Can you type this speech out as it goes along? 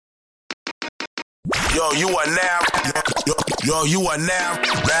You are now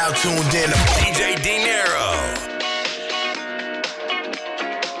tuned in to DJ Dinero.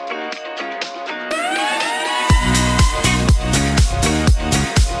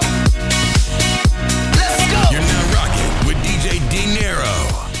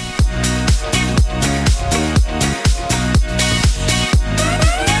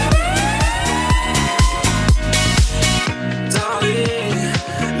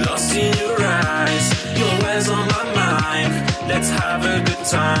 Let's have a good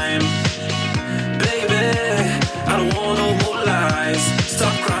time, baby. I don't want no more lies.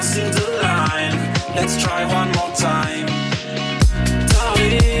 Stop crossing the line. Let's try one more time,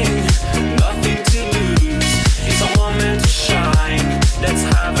 darling. Nothing to lose. It's a moment to shine. Let's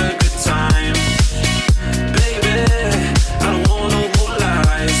have a good time, baby. I don't want no more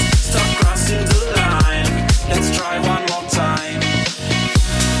lies. Stop crossing the line. Let's try one more time.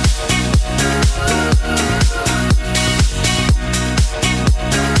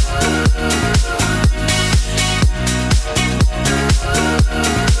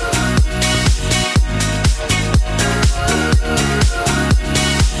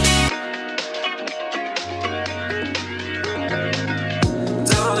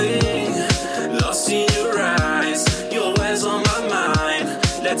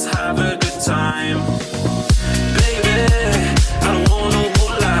 Let's have a good time, baby. I don't want no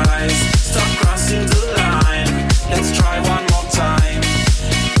more lies. Stop crossing the line. Let's try one more time,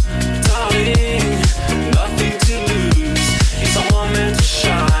 darling. Nothing to lose. It's a moment to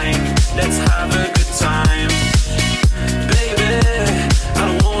shine. Let's have a good time, baby. I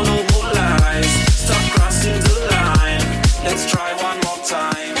don't want no more lies. Stop crossing the line. Let's try one more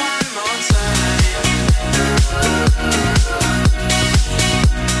time. One more time.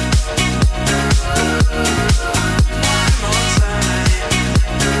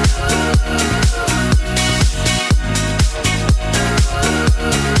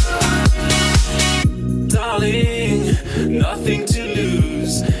 Nothing to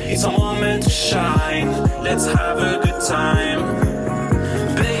lose, it's a moment to shine. Let's have a good time,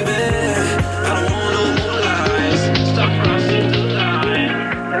 baby. I don't want no more lies. Stop crossing the line.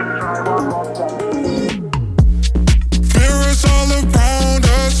 Let's try one more time. Mirrors all around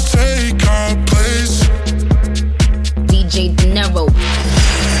us, take our place. DJ Dinero.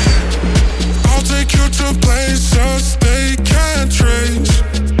 I'll take you to places they can't trace.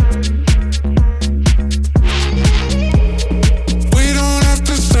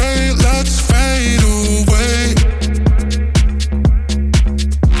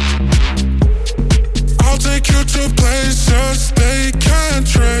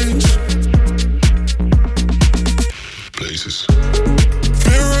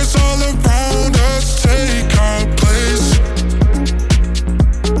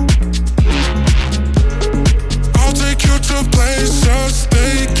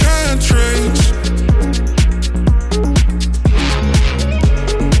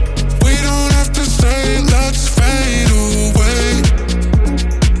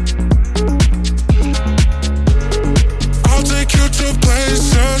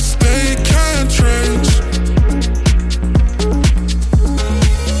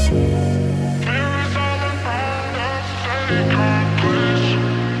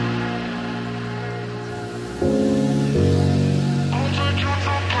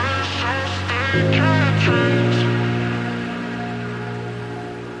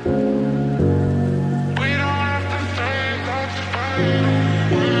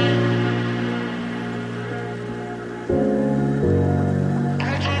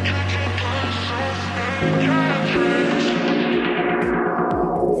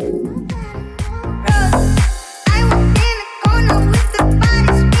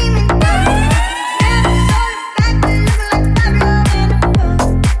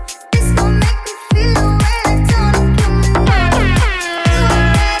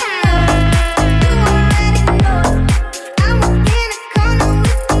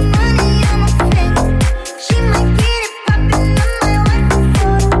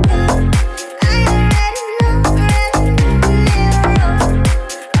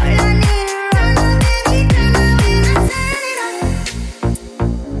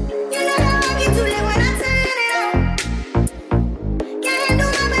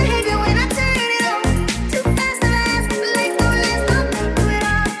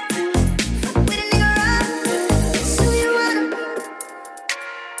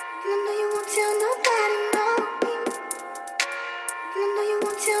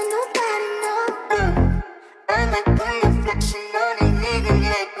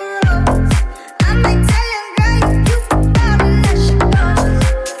 I might tell him, girl, you forgot a nut.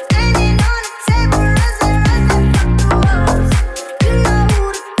 Ain't it on the table?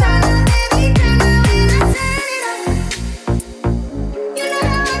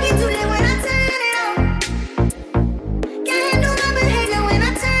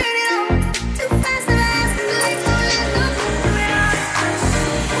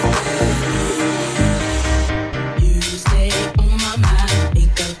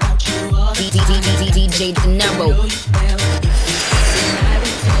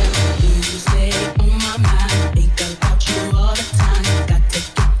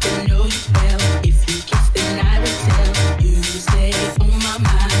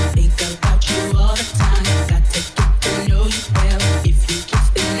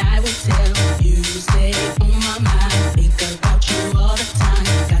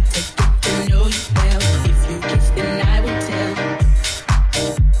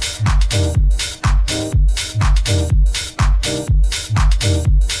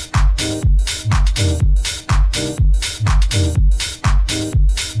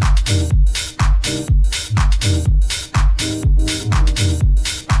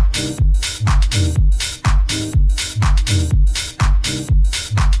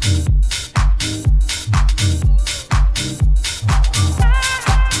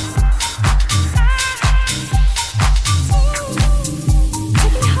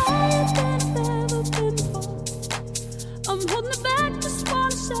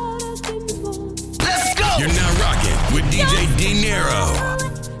 with DJ De Niro.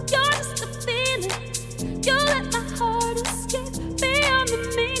 You're just a feeling. You let my heart escape beyond the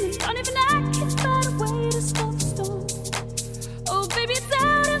meaning. Don't even I can find a way to stop the storm. Oh, baby, it's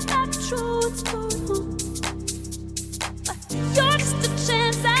out of my control. What's going on? You're just a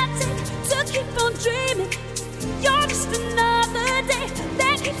chance I take to keep on dreaming. You're just another day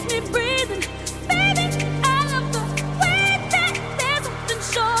that keeps me breathing. Baby, I love the way that there's something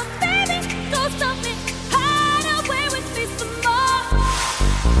sure. Baby, go stop me, hide away with me some more.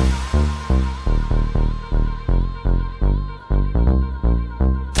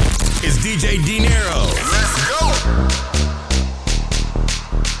 It's DJ De Niro. Let's go.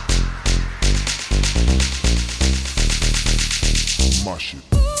 My shit.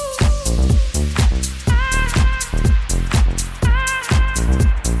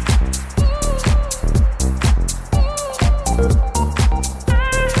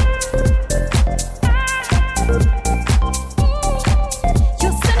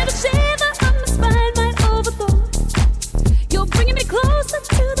 You're sending a shiver up my spine, right overboard. You're bringing me closer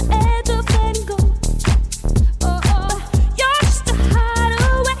to the edge of letting go. Oh, oh, you're just a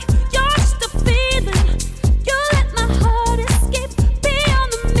hideaway, you're just a feeling. You let my heart escape beyond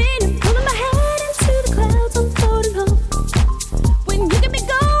the meaning, pulling my head into the clouds, I'm floating home. When you get me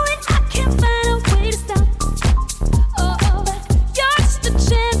going, I can't find a way to stop. Oh, oh, you're just a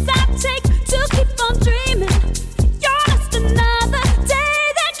chance I take to keep on dreaming. You're just another day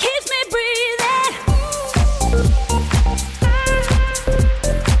that keeps me breathing.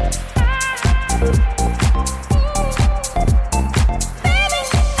 Baby,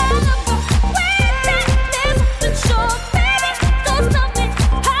 I love the way that there's something sure. Baby, go stop me,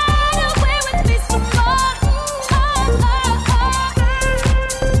 hide away with me some more. Hide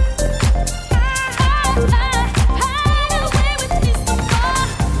away with me some more.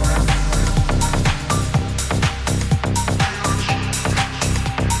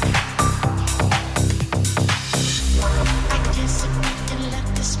 I can't sit back and let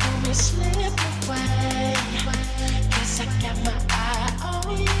this moment slip away. 'Cause I got my eye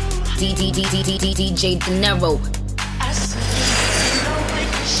on you. DJ De Niro. I see you over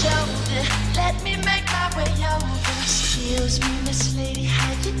your shoulder. Let me make my way over. Excuse me, Miss Lady,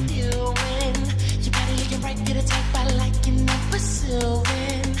 how you doing? You better looking right, get a type I like, you know,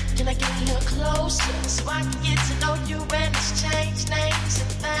 pursuing. Can I get a little closer so I can get to know you and exchange names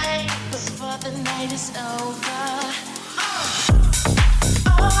and things before the night is over?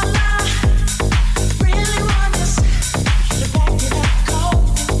 All I really want is you back it up, go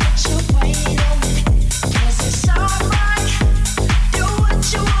and put your weight on it. 'Cause it's alright, do what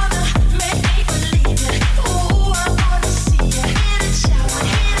you wanna, make me believe it. Ooh, I wanna see you hit it, shower,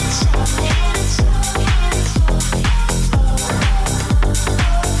 hit it, shower, hit it, shower, hit it, shower.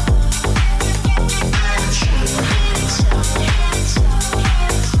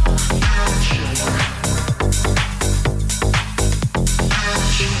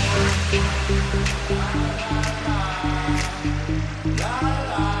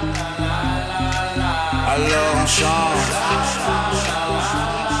 Alors on chante.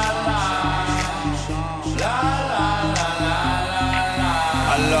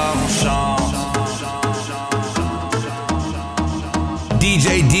 Alors on chante. DJ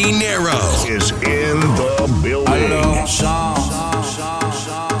De Niro Is in the building. Alors on chante.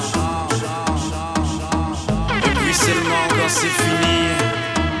 Et puis seulement quand c'est fini,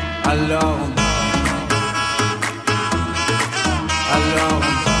 alors on alors.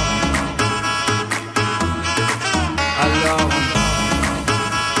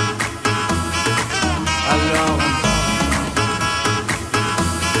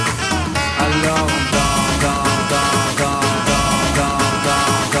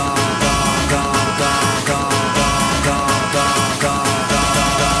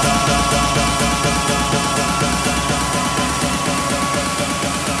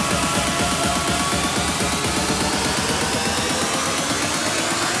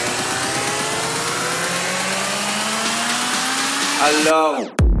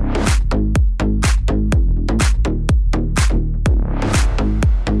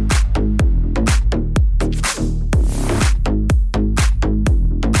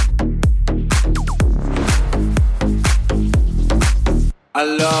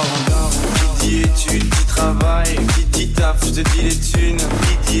 Alors, qui dit études, dit travail, qui dit taf, je te dis les thunes,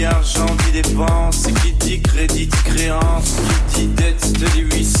 qui dit argent, dit dépenses, qui dit crédit, dit créance, qui dit dette, te dit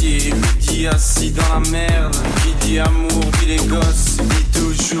huissier, qui dit assis dans la merde, qui dit amour, dit les gosses, dit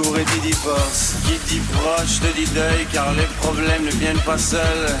toujours et dit divorce, qui dit proche, te dit deuil, car les problèmes ne viennent pas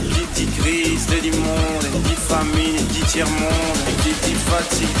seuls, qui dit crise, te dit monde, qui dit famine, dit tiers-monde, qui dit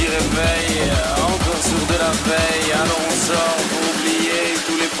fatigue, dit réveil, encore sourd de la la veille, alors on sort pour oublier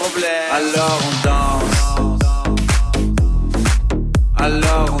tous les problèmes. Alors on danse,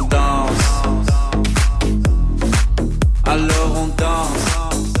 alors on danse, alors on danse,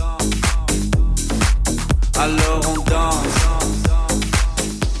 alors on danse,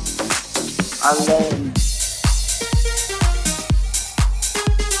 alors on...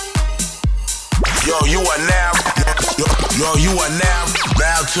 Yo, you are now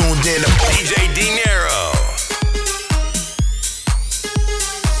tuned in to DJ Dinero.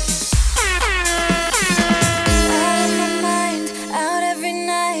 Out of my mind, out every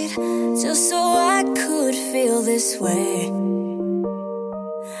night, just so I could feel this way.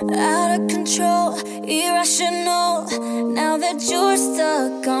 Out of control, irrational, now that you're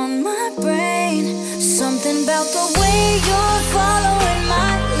stuck on my brain. Something about the way you're following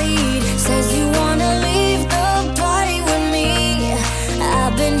my lead says you wanna leave the party with me.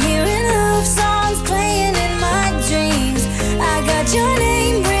 I've been hearing love songs playing in my dreams. I got your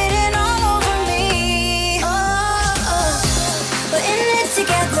name written all over me. Oh, we're in it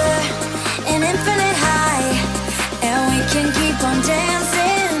together, an infinite high, and we can keep on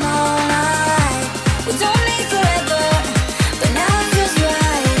dancing all night. We don't need forever, but now it feels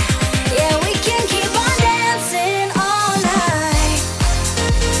right. Yeah, we can keep on dancing all night,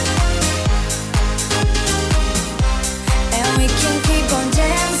 and we can keep on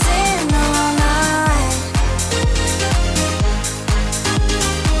dancing all night.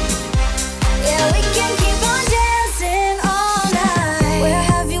 Yeah, we can keep on dancing all night. Where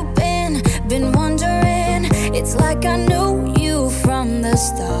have you been? Been wondering. It's like I knew you from the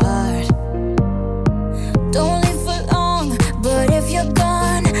start. Don't leave for long, but if you're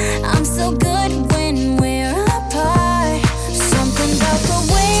gone, I'm still good when we're apart. Something about the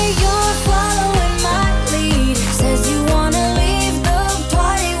way you're following my lead says you wanna leave the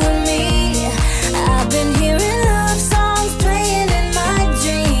party with me. I've been hearing love songs playing in my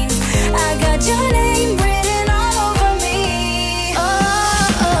dreams. I got your name written all over me.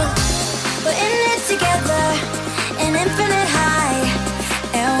 Oh, we're in it together, an infinite high,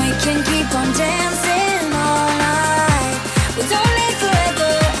 and we can keep on dancing all night. We don't need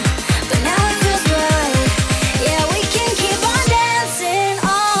forever, but now it feels right. Yeah, we can keep on dancing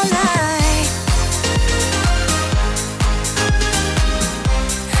all night,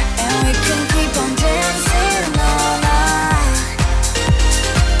 and we can keep on dancing all night.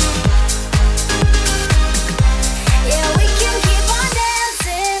 Yeah, we can keep on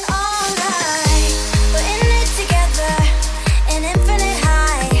dancing all night. We're in it together, an infinite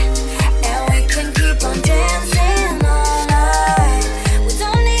high, and we can keep on dancing all night. We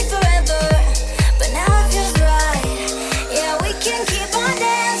don't need forever, but now it feels right. Yeah, we can keep on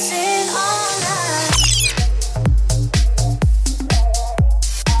dancing all night.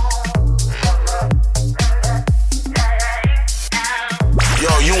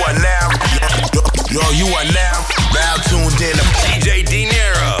 Yo, you are now tuned in to DJ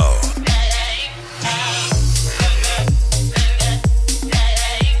Dinero.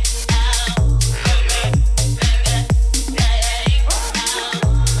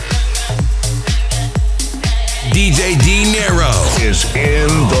 DJ Dinero is in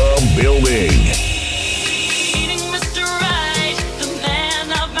the building. Meeting Mr. Right, the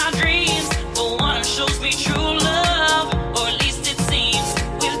man of my dreams, the one who shows me true love, or at least it seems.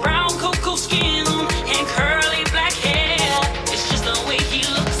 With brown cocoa skin and curly black hair, it's just the way he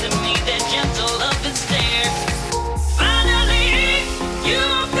looks at me, that gentle loving stare. Finally,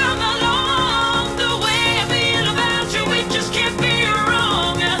 you've come along. The way I feel about you, it just can't be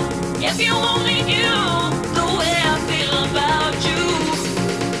wrong. If you only knew the way I feel about you,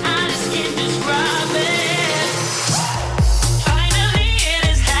 I just can't describe.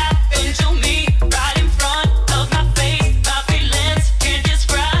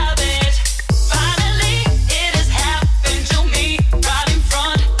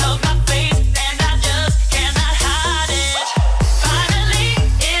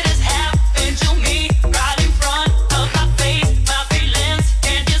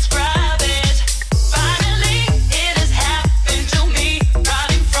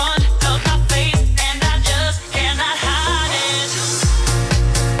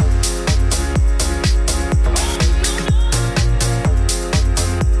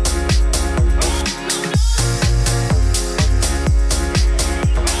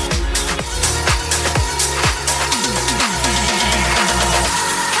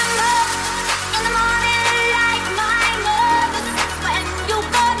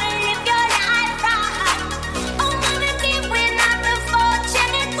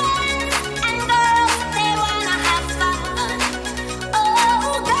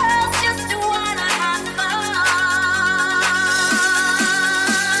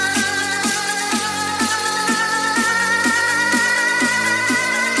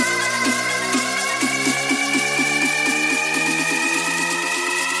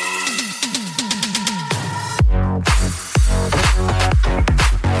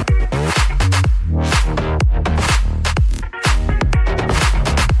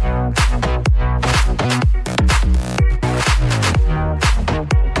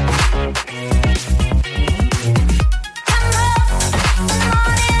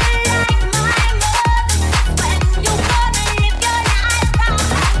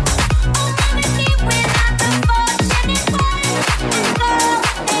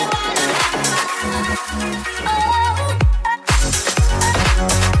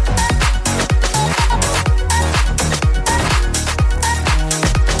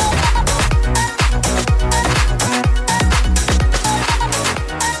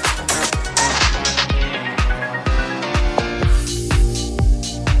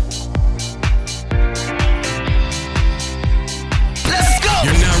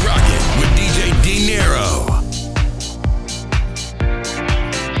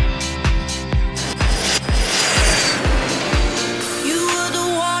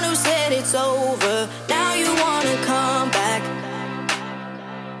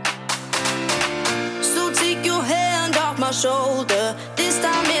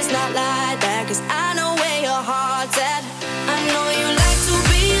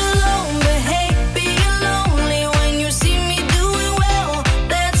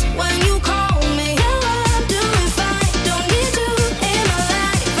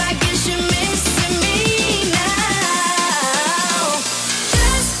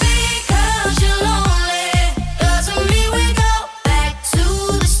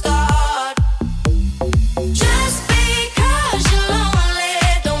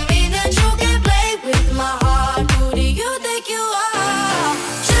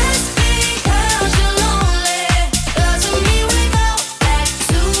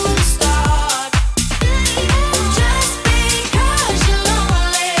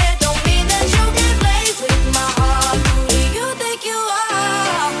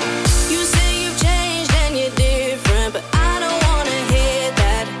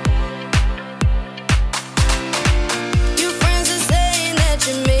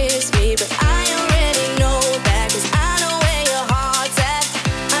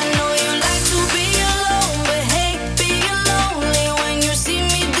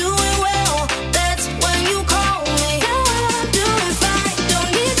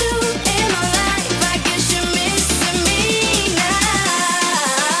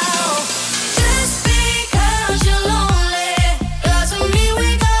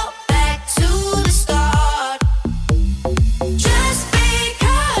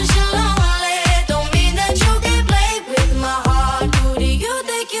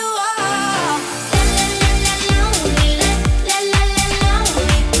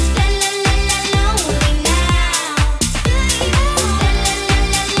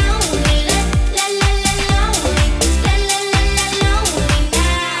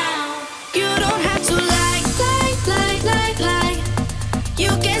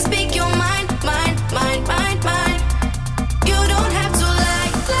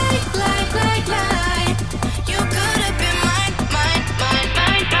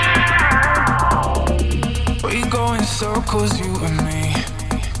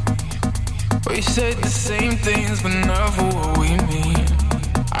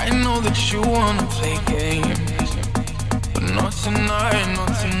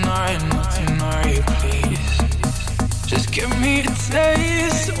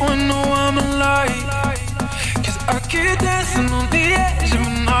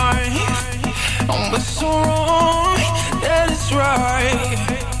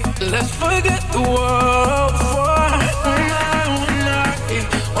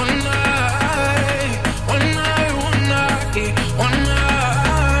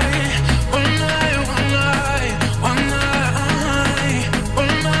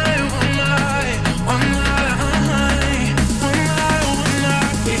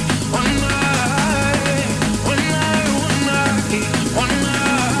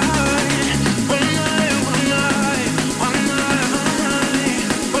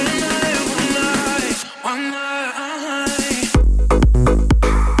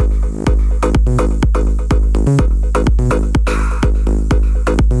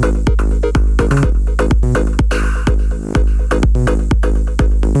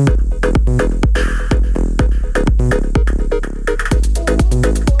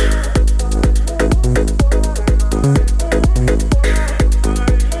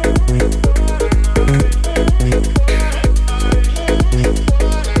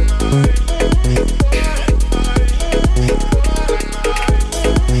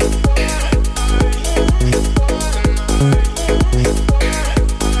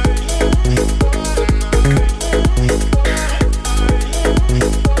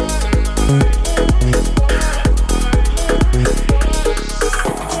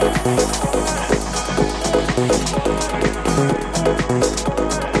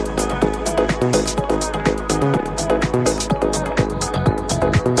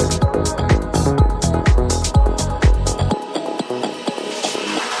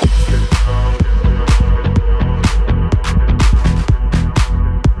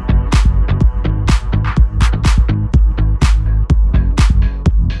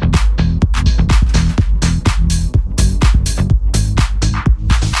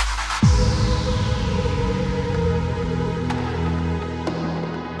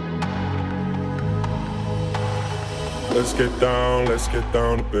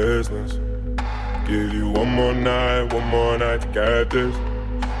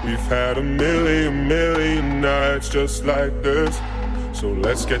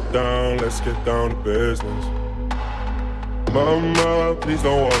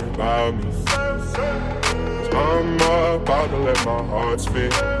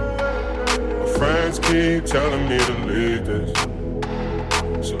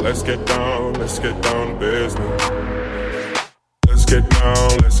 So let's get down to business. Let's get down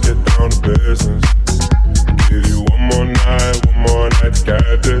to business. Give you one more night to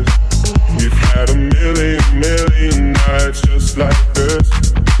get this. We've had a million nights just like this.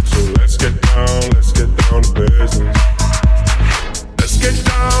 So let's get down to business. Let's get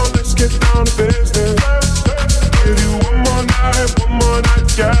down to business. Give you one more night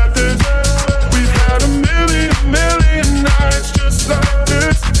to get this. We've had a million nights just like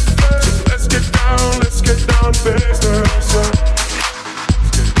this. So let's get down to business.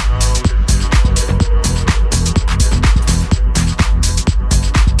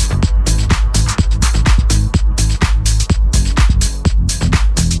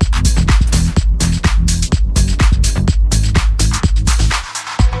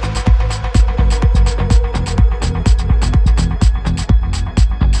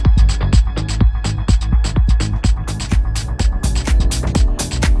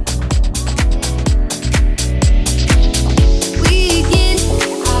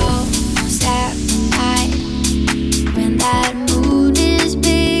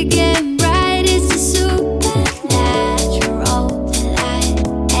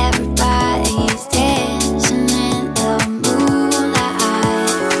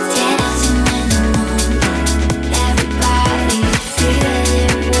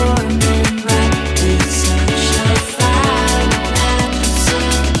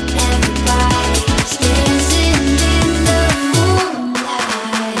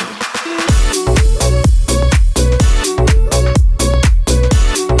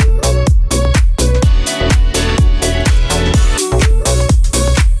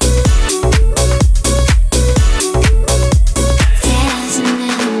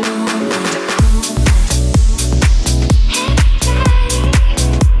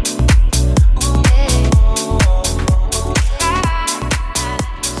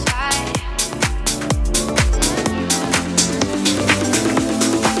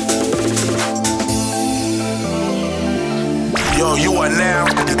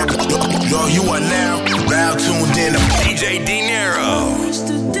 Now tuned in to DJ Dinero. Used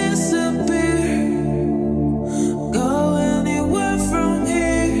to disappear, go anywhere from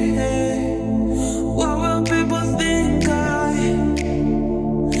here. What will people think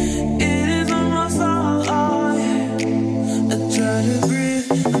it is on my fault. I try to breathe,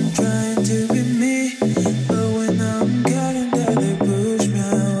 I'm trying to be me, but when I'm getting there, they push me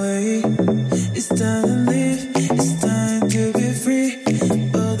away. It's time to leave, it's time to be free,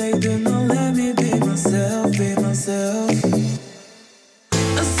 but they do not let me be myself, be myself.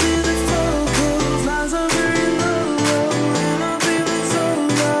 I see the focus, lies are very low, and I'm feeling so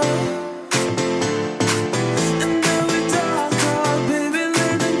low. And then we talk, baby,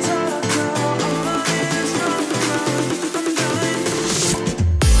 let them talk. All I need is love, I'm dying.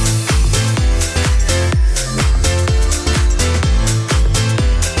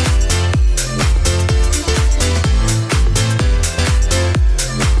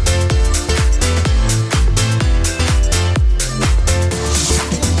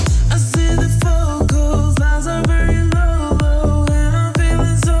 I see the focus, lies are very low, and I'm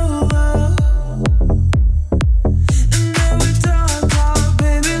feeling so low. And then we talk,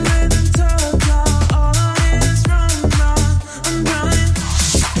 baby, let them talk. All I hear is run.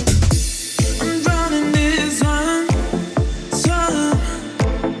 I'm drowning in this one.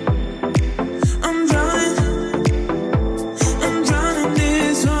 I'm drowning in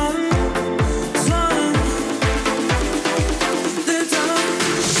this one. They don't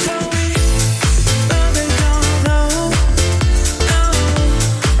show me, but they don't know.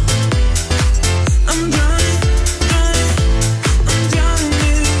 I'm drowning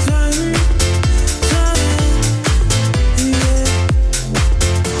in this one.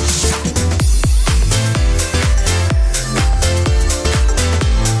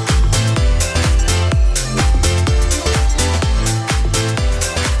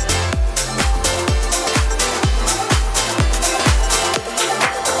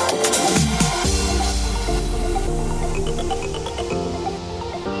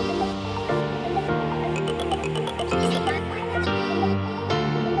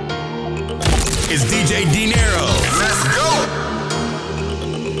 It's DJ Dinero. Let's go.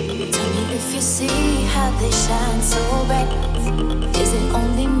 Tell me if you see how they shine so bright. Is it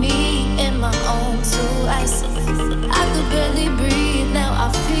only me in my own two eyes? I could barely breathe, now I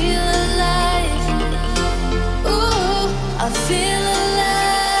feel alive. Ooh, I feel alive.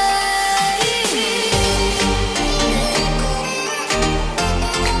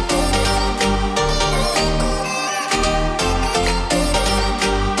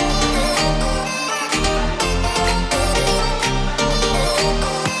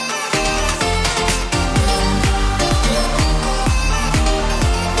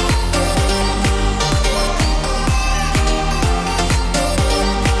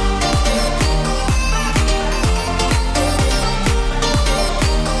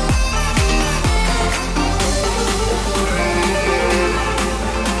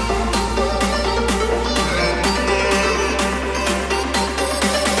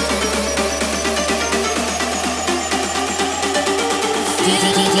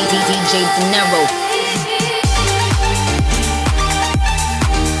 DJ De Niro.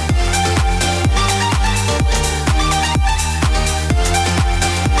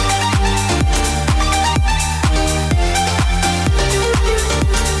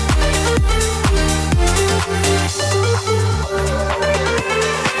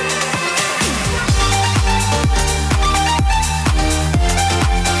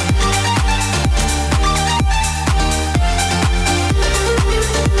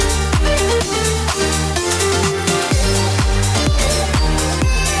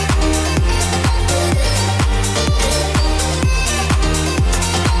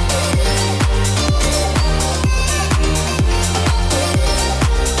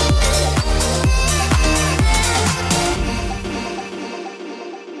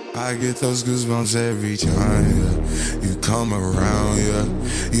 I get those goosebumps every time, yeah. You come around, yeah.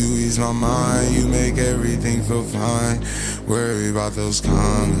 You ease my mind, you make everything feel fine. Worry about those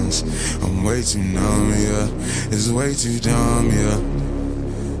comments, I'm way too numb, yeah. It's way too dumb, yeah.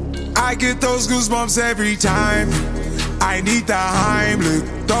 I get those goosebumps every time. I need the Heimlich,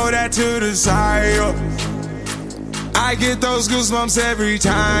 throw that to the side, yeah. I get those goosebumps every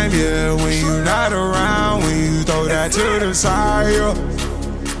time, yeah. When you're not around, when you throw that to the side, yeah.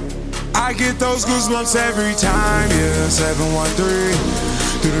 I get those goosebumps every time, yeah. 713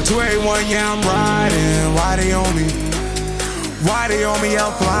 through the 281, yeah, I'm riding. Why they on me? Why they on me?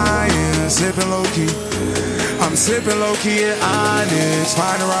 I'm flying, sipping low key. I'm sipping low key at Onyx,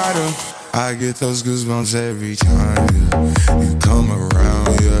 find a rider. I get those goosebumps every time, yeah. You come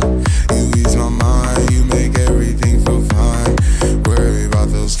around, yeah. You ease my mind, you make everything feel fine. Worry about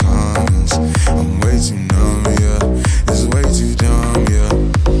those comments, I'm way too numb, yeah. It's way too dumb, yeah.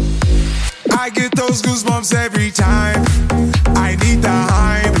 I get those goosebumps every time. I need the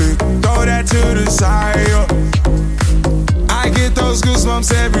Heimlich, throw that to the side, yeah. I get those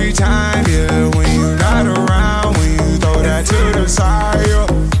goosebumps every time, yeah. When you're not around, when you throw that to the side, yeah.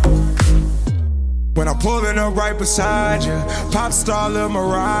 When I'm pulling up right beside you, pop star Lil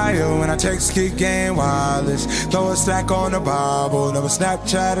Mariah. When I text kick game wireless, throw a stack on the Bible. Never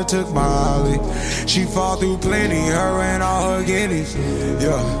Snapchat or took Molly. She fall through plenty, her and all her guineas.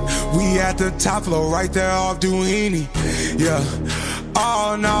 Yeah, we at the top floor, right there off Duini. Yeah,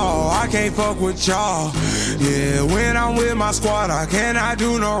 oh no, I can't fuck with y'all. Yeah, when I'm with my squad, I cannot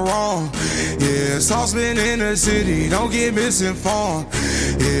do no wrong. Yeah, saucepan in the city, don't get misinformed.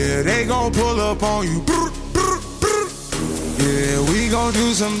 Yeah, they gon' pull up on you. Yeah, we gon'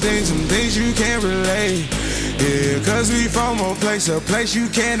 do some things you can't relate. Yeah, cause we from a place you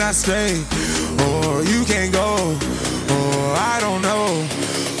cannot stay. Or you can't go, or I don't know.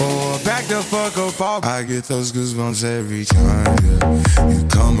 Or back the fuck up off. I get those goosebumps every time, yeah. You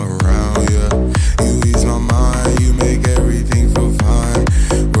come around, yeah. You ease my mind, you make everything feel fine.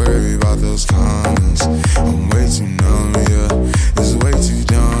 Worry about those comments, I'm way too numb, yeah. It's way too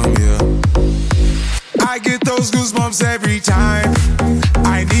dumb, yeah. I get those goosebumps every time.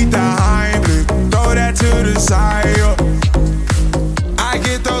 I need the Heimlich, throw that to the side, yeah. I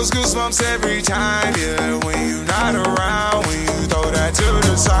get those goosebumps every time, yeah. When you're not around, when you throw that to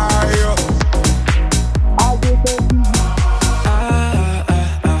the side, yeah.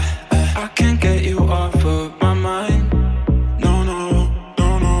 I can't get you off of my mind. No, no,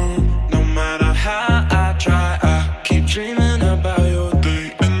 no, no. No matter how I try, I keep dreaming about your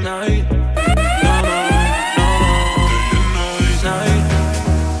day and night. No, no, no, no. Day and night.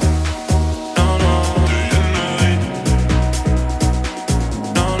 No, no. Day and night.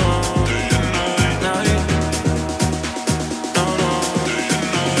 No, no. Day and night. No, no. Day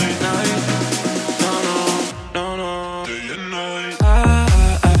and night. No, no. No, no. Day and night.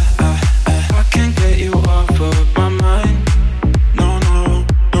 I can't get you off of my mind. No, no,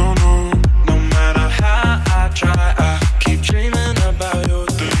 no, no. No matter how I try, I keep dreaming about your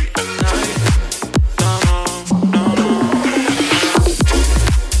day and night. No, no, no, no.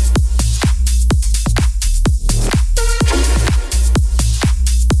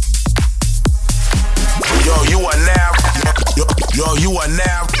 You are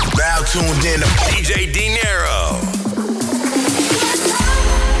now tuned in to DJ De Niro.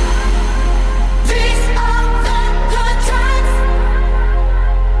 These are the good times.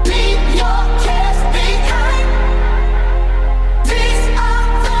 Leave your cares behind. These are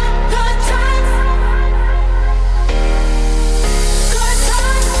the good times. Good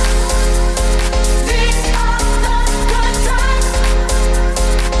times. These are the good times.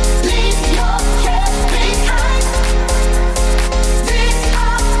 Leave your cares behind. These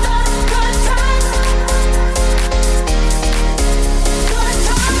are the good times.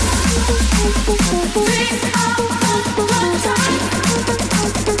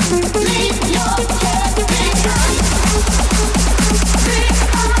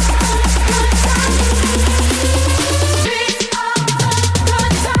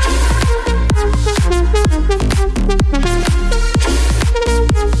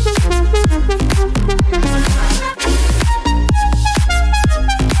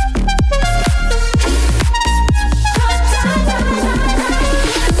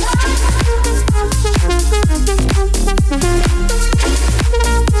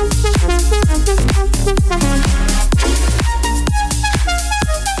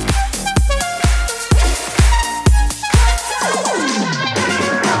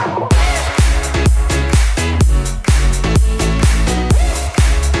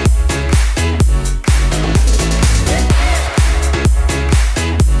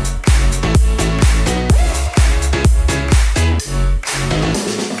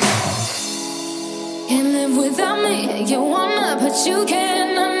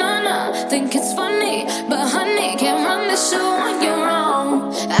 think it's funny, but honey, can't run the show on your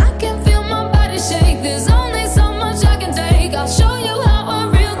own. I can feel my body shake. There's only so much I can take. I'll show you how a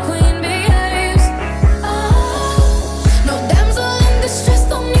real queen behaves. No damsel in distress,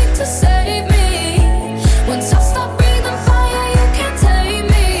 don't need to save me. Once I stop breathing fire, you can't tame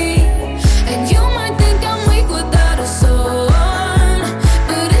me. And you might think I'm weak without a sword,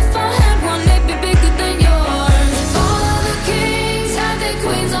 but if I had one, they'd be bigger than yours. All of the kings had their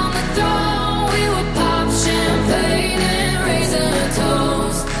queens on the throne. We would pop champagne and raise a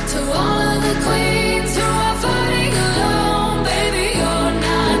toast to all of the queens who are fighting alone. Baby, you're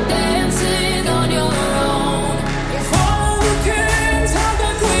not dancing on your own. If all the kings had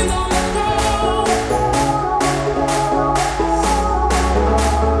their queens on the throne,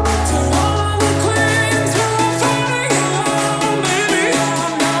 to all the queens who are fighting alone, baby, you're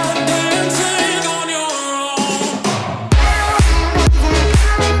not dancing on your own.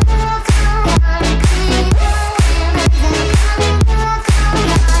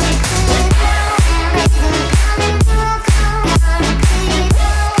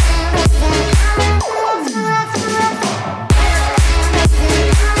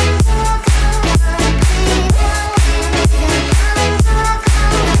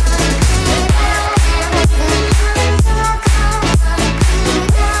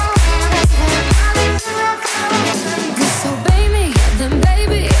 Disobey me, then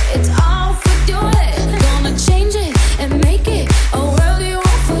baby, it's off with your head. Gonna change it and make it a world you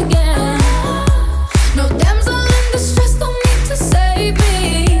won't forget. No damsel in distress, don't need to save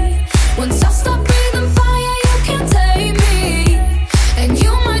me. Once I stop breathing fire, you can't tame me. And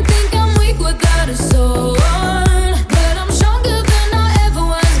you might think I'm weak without a sword, but I'm stronger than I ever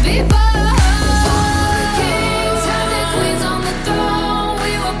was before. All the kings had their queens on the throne.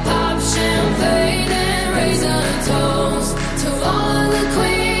 We would pop champagne and raise a toast to all of the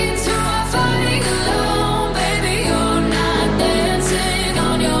queens who are fighting alone. Baby, you're not dancing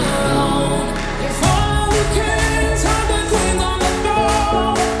on your own. If all the kings had their queens on the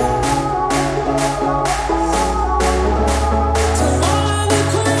throne, to all the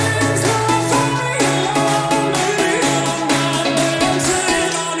queens who are fighting alone, baby, you're not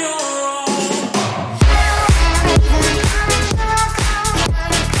dancing on your own.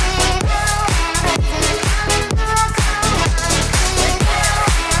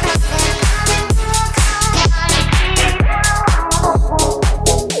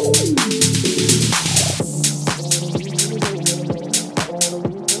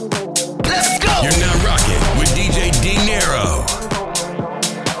 Let's go. You're now rocking with DJ Dinero.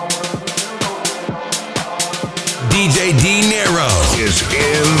 DJ Dinero Is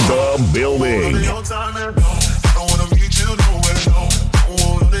in the building.